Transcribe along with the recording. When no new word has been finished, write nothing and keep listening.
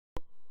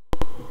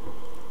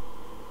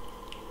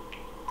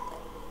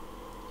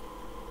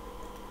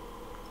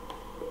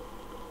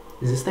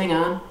Is this thing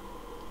on?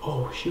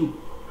 Oh, shoot.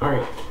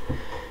 Alright.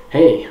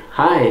 Hey,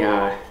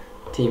 hi,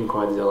 Team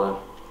Quadzilla.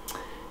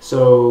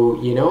 So,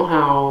 you know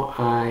how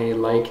I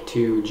like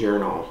to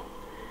journal,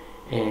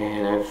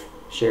 and I've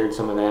shared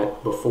some of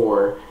that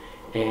before,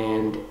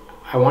 and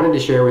I wanted to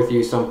share with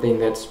you something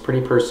that's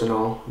pretty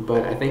personal,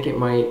 but I think it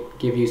might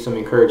give you some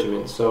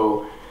encouragement.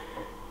 So,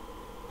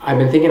 I've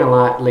been thinking a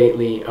lot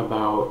lately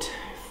about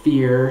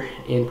fear,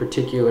 in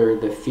particular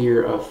the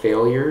fear of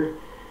failure,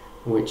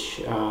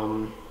 which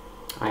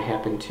I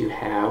happen to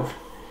have,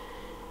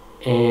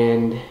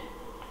 and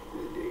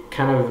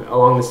kind of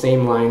along the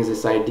same lines,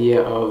 this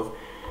idea of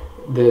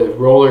the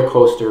roller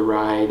coaster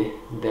ride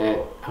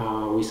that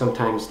we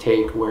sometimes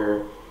take,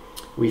 where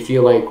we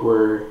feel like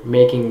we're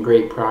making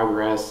great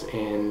progress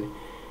and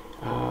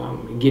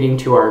getting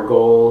to our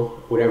goal,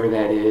 whatever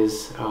that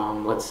is.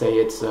 Let's say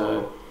it's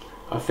a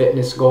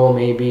fitness goal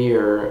maybe,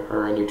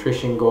 or a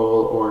nutrition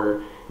goal,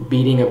 or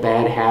beating a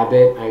bad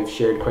habit. I've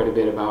shared quite a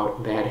bit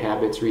about bad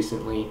habits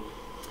recently.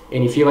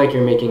 And you feel like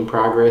you're making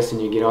progress,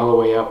 and you get all the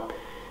way up,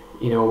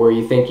 where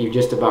you think you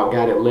just about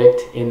got it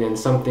licked, and then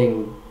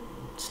something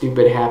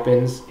stupid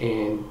happens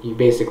and you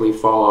basically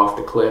fall off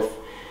the cliff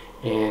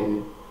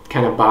and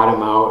kind of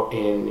bottom out,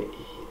 and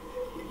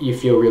you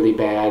feel really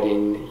bad,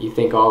 and you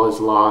think all is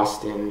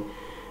lost, and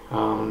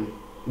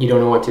you don't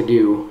know what to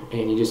do,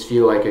 and you just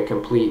feel like a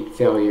complete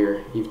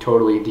failure. You've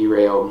totally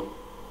derailed.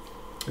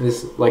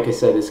 This, like I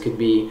said, this could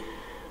be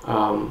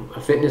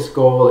a fitness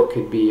goal, it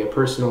could be a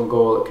personal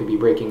goal, it could be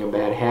breaking a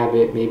bad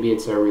habit, maybe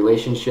it's a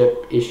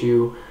relationship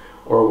issue,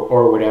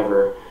 or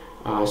whatever.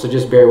 So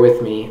just bear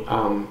with me.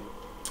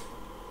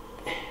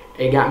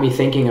 It got me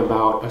thinking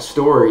about a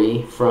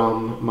story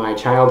from my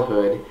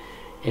childhood,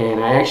 and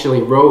I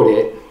actually wrote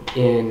it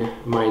in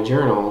my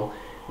journal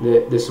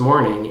this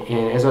morning,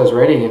 and as I was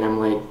writing it, I'm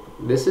like,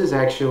 this is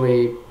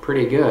actually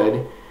pretty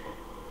good,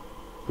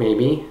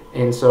 maybe,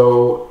 and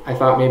so I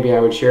thought maybe I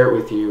would share it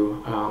with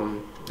you.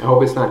 I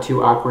hope it's not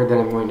too awkward that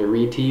I'm going to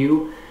read to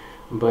you,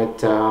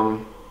 but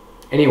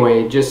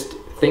anyway, just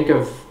think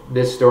of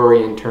this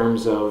story in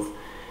terms of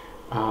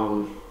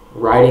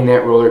riding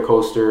that roller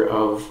coaster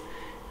of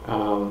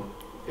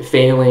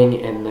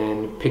failing and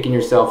then picking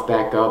yourself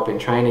back up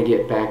and trying to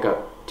get back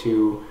up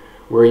to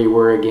where you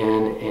were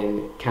again,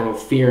 and kind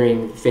of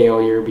fearing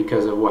failure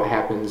because of what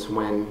happens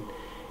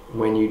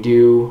when you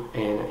do,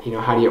 and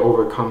how do you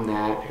overcome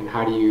that, and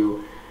how do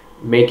you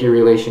make your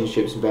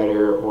relationships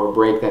better, or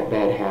break that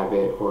bad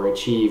habit, or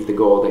achieve the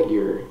goal that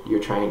you're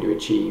trying to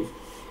achieve.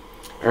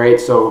 All right,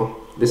 so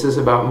this is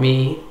about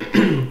me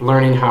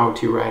learning how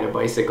to ride a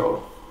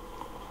bicycle.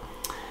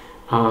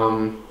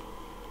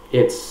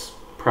 It's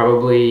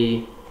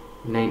probably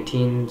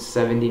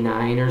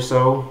 1979 or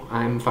so.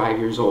 I'm 5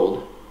 years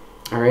old.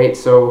 All right,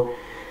 so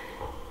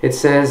it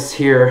says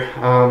here,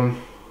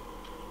 I'm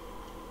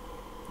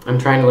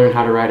trying to learn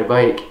how to ride a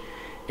bike,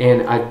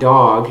 and a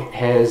dog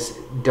has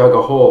dug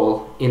a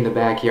hole in the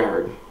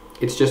backyard.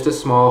 It's just a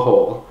small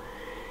hole.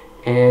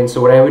 And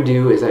so what I would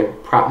do is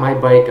I'd prop my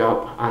bike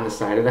up on the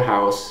side of the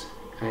house,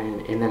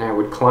 and then I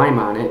would climb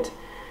on it,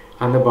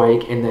 on the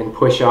bike, and then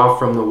push off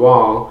from the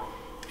wall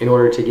in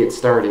order to get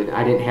started.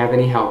 I didn't have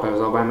any help, I was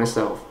all by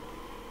myself.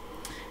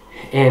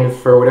 And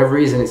for whatever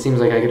reason, it seems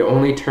like I could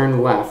only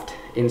turn left,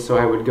 and so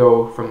I would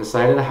go from the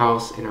side of the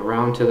house and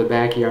around to the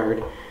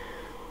backyard,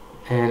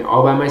 and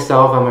all by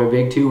myself on my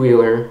big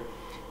two-wheeler,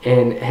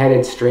 and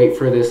headed straight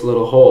for this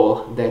little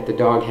hole that the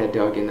dog had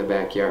dug in the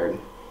backyard.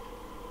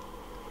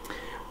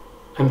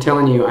 I'm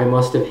telling you, I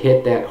must have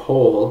hit that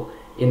hole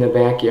in the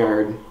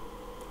backyard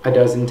a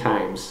dozen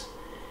times.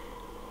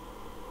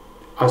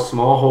 A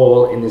small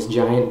hole in this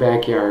giant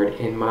backyard,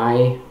 and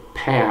my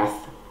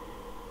path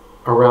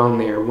around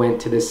there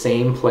went to the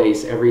same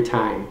place every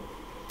time.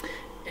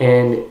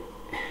 And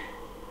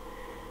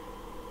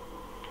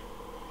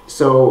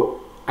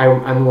so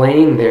I'm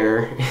laying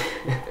there.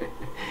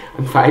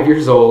 I'm 5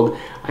 years old.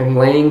 I'm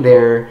laying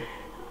there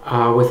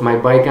with my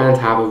bike on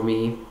top of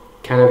me,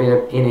 kind of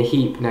in a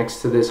heap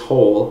next to this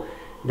hole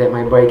that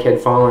my bike had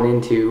fallen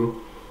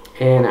into,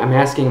 and I'm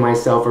asking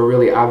myself a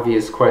really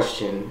obvious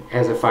question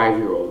as a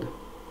 5-year-old.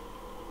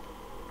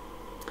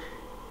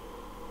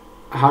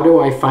 How do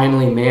I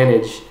finally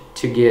manage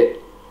to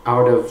get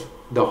out of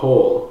the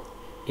hole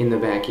in the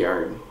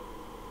backyard?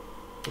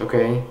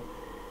 Okay?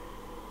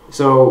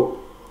 So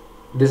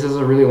this is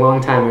a really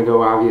long time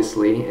ago,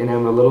 obviously, and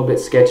I'm a little bit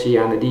sketchy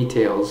on the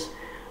details,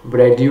 but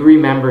I do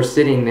remember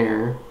sitting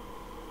there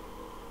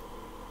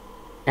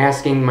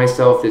asking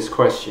myself this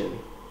question.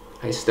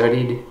 I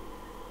studied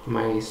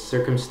my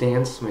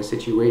circumstance, my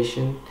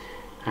situation,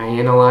 I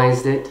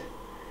analyzed it,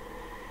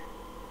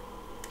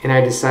 and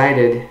I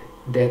decided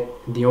that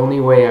the only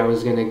way I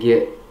was going to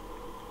get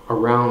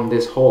around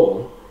this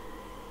hole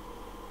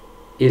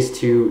is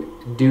to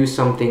do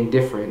something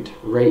different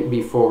right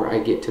before I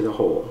get to the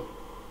hole.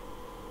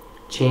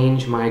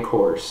 Change my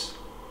course.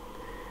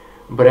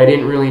 But I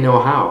didn't really know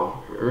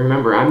how.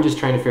 Remember, I'm just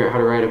trying to figure out how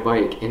to ride a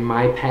bike, and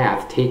my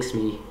path takes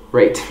me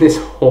right to this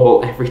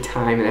hole every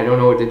time, and I don't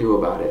know what to do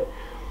about it.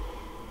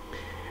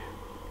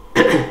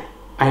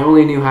 I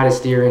only knew how to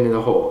steer into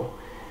the hole.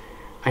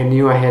 I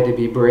knew I had to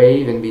be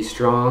brave and be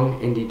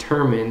strong and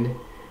determined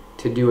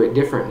to do it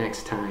different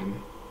next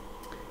time,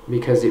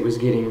 because it was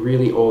getting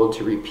really old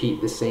to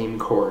repeat the same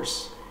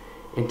course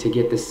and to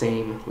get the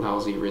same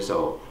lousy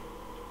result.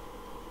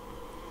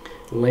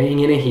 Laying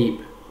in a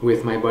heap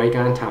with my bike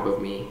on top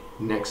of me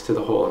next to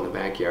the hole in the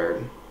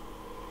backyard.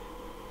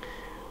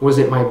 Was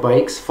it my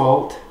bike's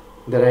fault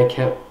that I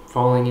kept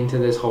falling into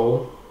this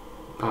hole?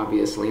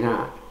 Obviously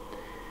not.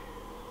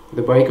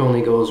 The bike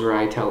only goes where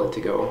I tell it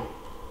to go.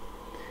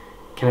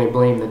 Can I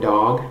blame the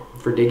dog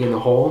for digging the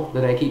hole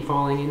that I keep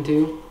falling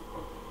into?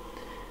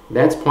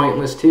 That's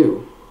pointless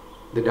too.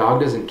 The dog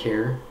doesn't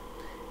care.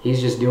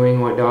 He's just doing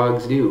what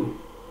dogs do.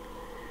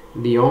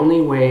 The only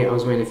way I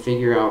was going to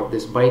figure out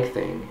this bike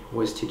thing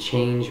was to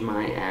change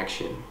my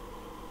action.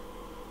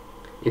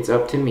 It's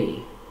up to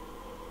me.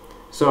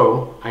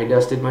 So I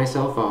dusted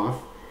myself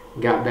off,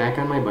 got back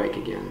on my bike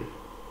again.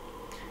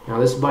 Now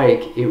this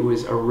bike, it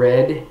was a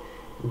red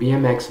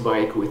BMX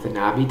bike with the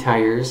knobby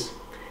tires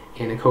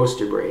and a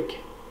coaster brake.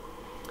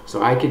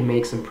 So I could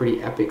make some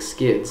pretty epic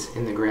skids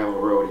in the gravel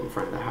road in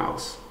front of the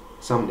house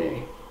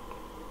someday.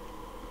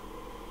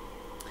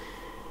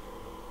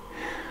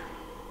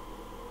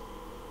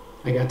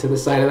 I got to the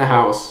side of the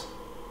house.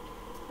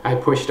 I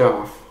pushed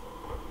off,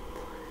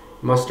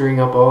 mustering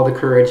up all the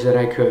courage that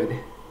I could,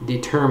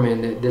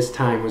 determined that this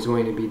time was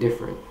going to be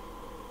different.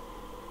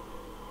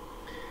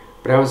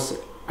 But I was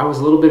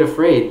a little bit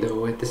afraid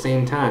though at the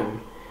same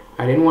time.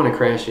 I didn't want to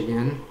crash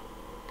again.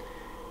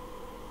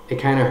 It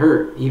kind of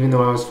hurt even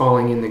though I was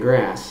falling in the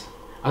grass.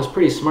 I was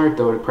pretty smart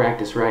though to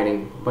practice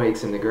riding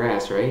bikes in the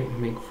grass, right?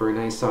 Make for a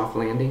nice soft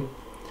landing.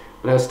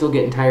 But I was still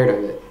getting tired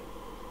of it.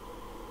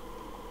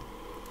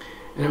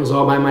 And I was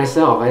all by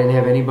myself. I didn't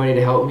have anybody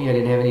to help me. I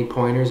didn't have any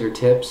pointers or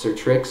tips or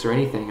tricks or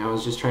anything. I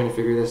was just trying to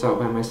figure this out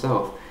by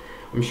myself.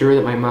 I'm sure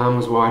that my mom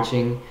was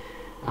watching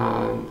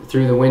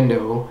through the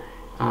window,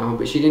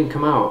 but she didn't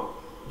come out.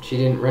 She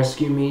didn't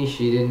rescue me.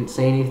 She didn't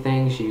say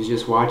anything. She was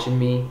just watching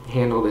me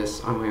handle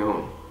this on my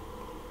own.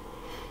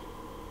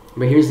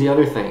 But here's the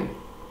other thing.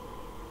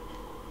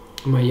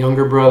 My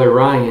younger brother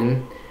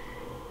Ryan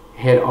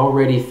had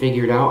already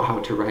figured out how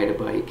to ride a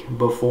bike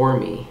before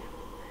me.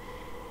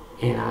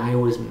 And I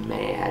was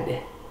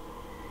mad.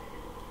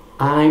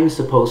 I'm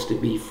supposed to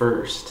be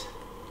first.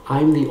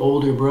 I'm the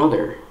older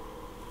brother.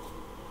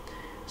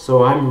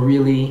 So I'm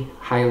really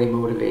highly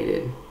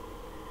motivated.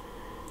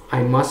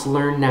 I must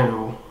learn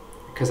now,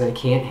 because I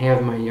can't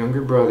have my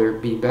younger brother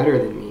be better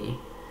than me.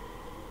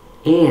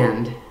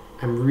 And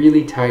I'm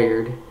really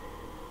tired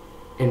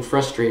and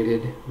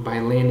frustrated by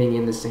landing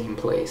in the same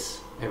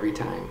place every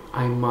time.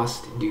 I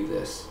must do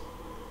this.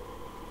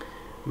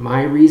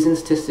 My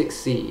reasons to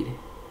succeed,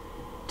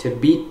 to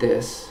beat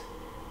this,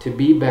 to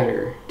be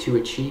better, to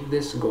achieve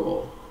this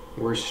goal,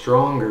 were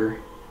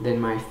stronger than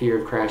my fear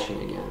of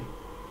crashing again.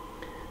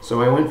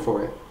 So I went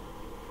for it.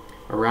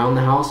 Around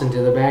the house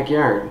into the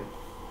backyard.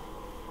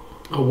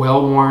 A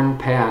well-worn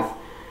path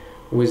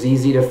was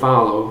easy to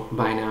follow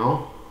by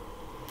now.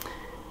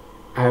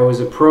 I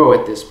was a pro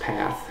at this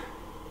path,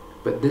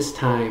 but this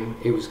time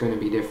it was going to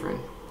be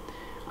different.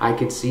 I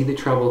could see the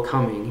trouble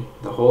coming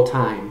the whole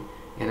time,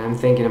 and I'm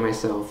thinking to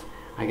myself,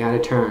 I gotta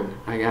turn,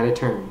 I gotta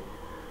turn.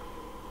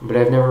 But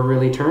I've never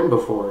really turned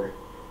before.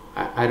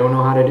 I don't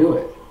know how to do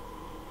it.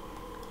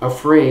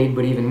 Afraid,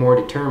 but even more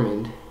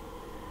determined,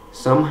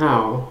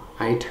 somehow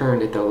I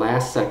turned at the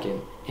last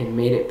second and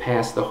made it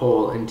past the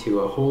hole into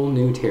a whole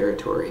new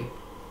territory.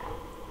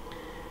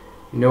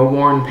 No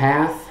worn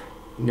path,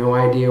 no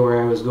idea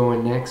where I was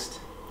going next.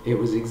 It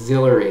was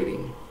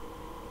exhilarating.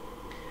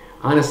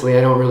 Honestly,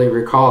 I don't really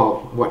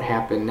recall what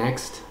happened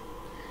next.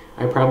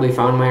 I probably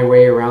found my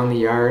way around the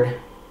yard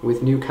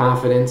with new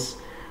confidence,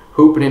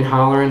 hooping and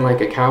hollering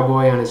like a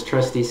cowboy on his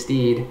trusty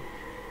steed,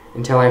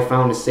 until I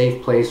found a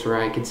safe place where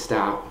I could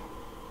stop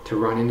to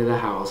run into the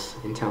house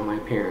and tell my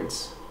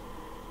parents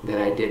that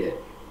I did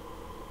it.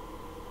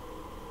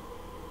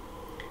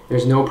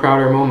 There's no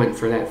prouder moment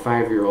for that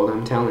 5-year-old,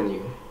 I'm telling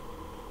you.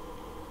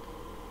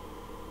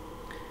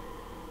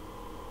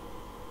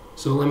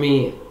 So let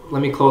me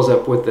close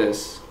up with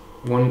this.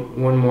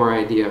 One more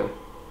idea.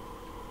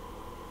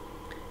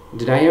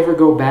 Did I ever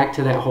go back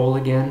to that hole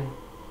again?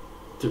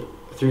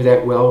 Through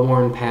that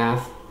well-worn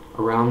path,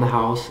 around the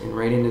house, and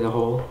right into the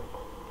hole?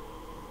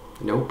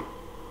 Nope.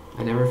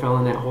 I never fell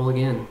in that hole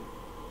again.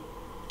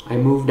 I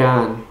moved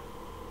on.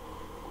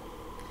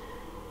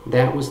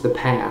 That was the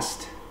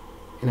past,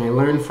 and I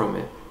learned from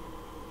it.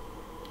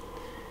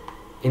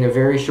 In a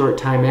very short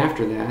time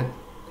after that,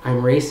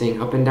 I'm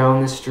racing up and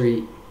down the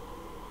street,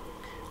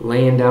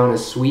 laying down a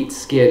sweet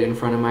skid in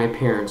front of my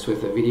parents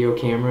with a video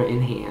camera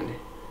in hand.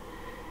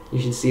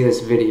 You should see this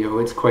video,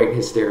 it's quite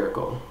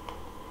hysterical.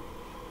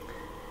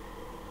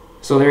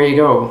 So there you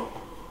go.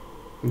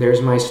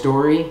 There's my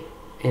story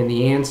and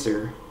the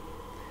answer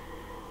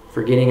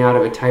for getting out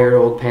of a tired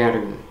old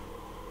pattern.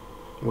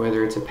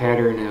 Whether it's a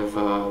pattern of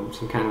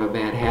some kind of a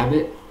bad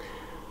habit,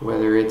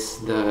 whether it's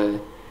the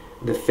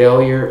the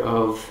failure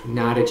of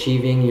not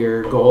achieving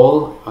your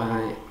goal.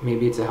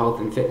 Maybe it's a health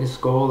and fitness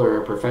goal,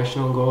 or a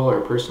professional goal, or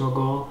a personal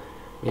goal.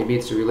 Maybe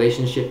it's a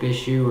relationship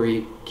issue where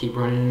you keep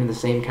running into the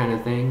same kind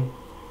of thing.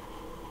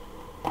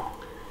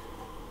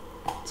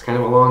 It's kind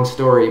of a long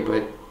story,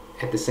 but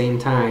at the same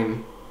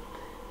time,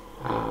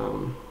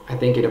 I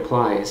think it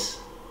applies.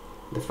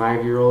 The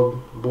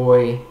 5-year-old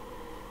boy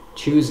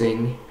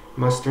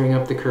mustering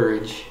up the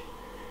courage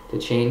to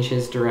change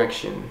his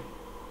direction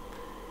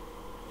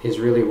is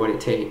really what it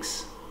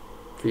takes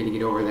for you to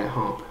get over that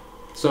hump.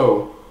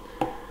 So,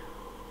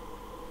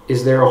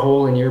 is there a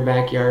hole in your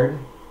backyard?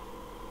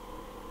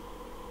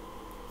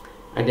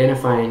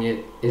 Identifying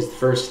it is the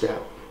first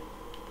step,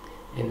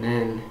 and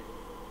then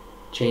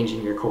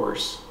changing your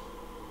course.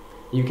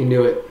 You can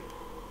do it.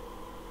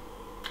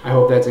 I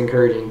hope that's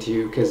encouraging to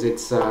you, because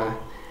it's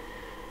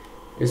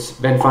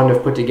been fun to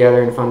put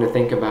together and fun to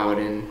think about,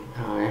 and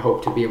I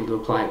hope to be able to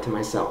apply it to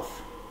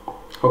myself.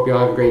 Hope you all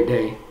have a great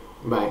day.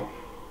 Bye.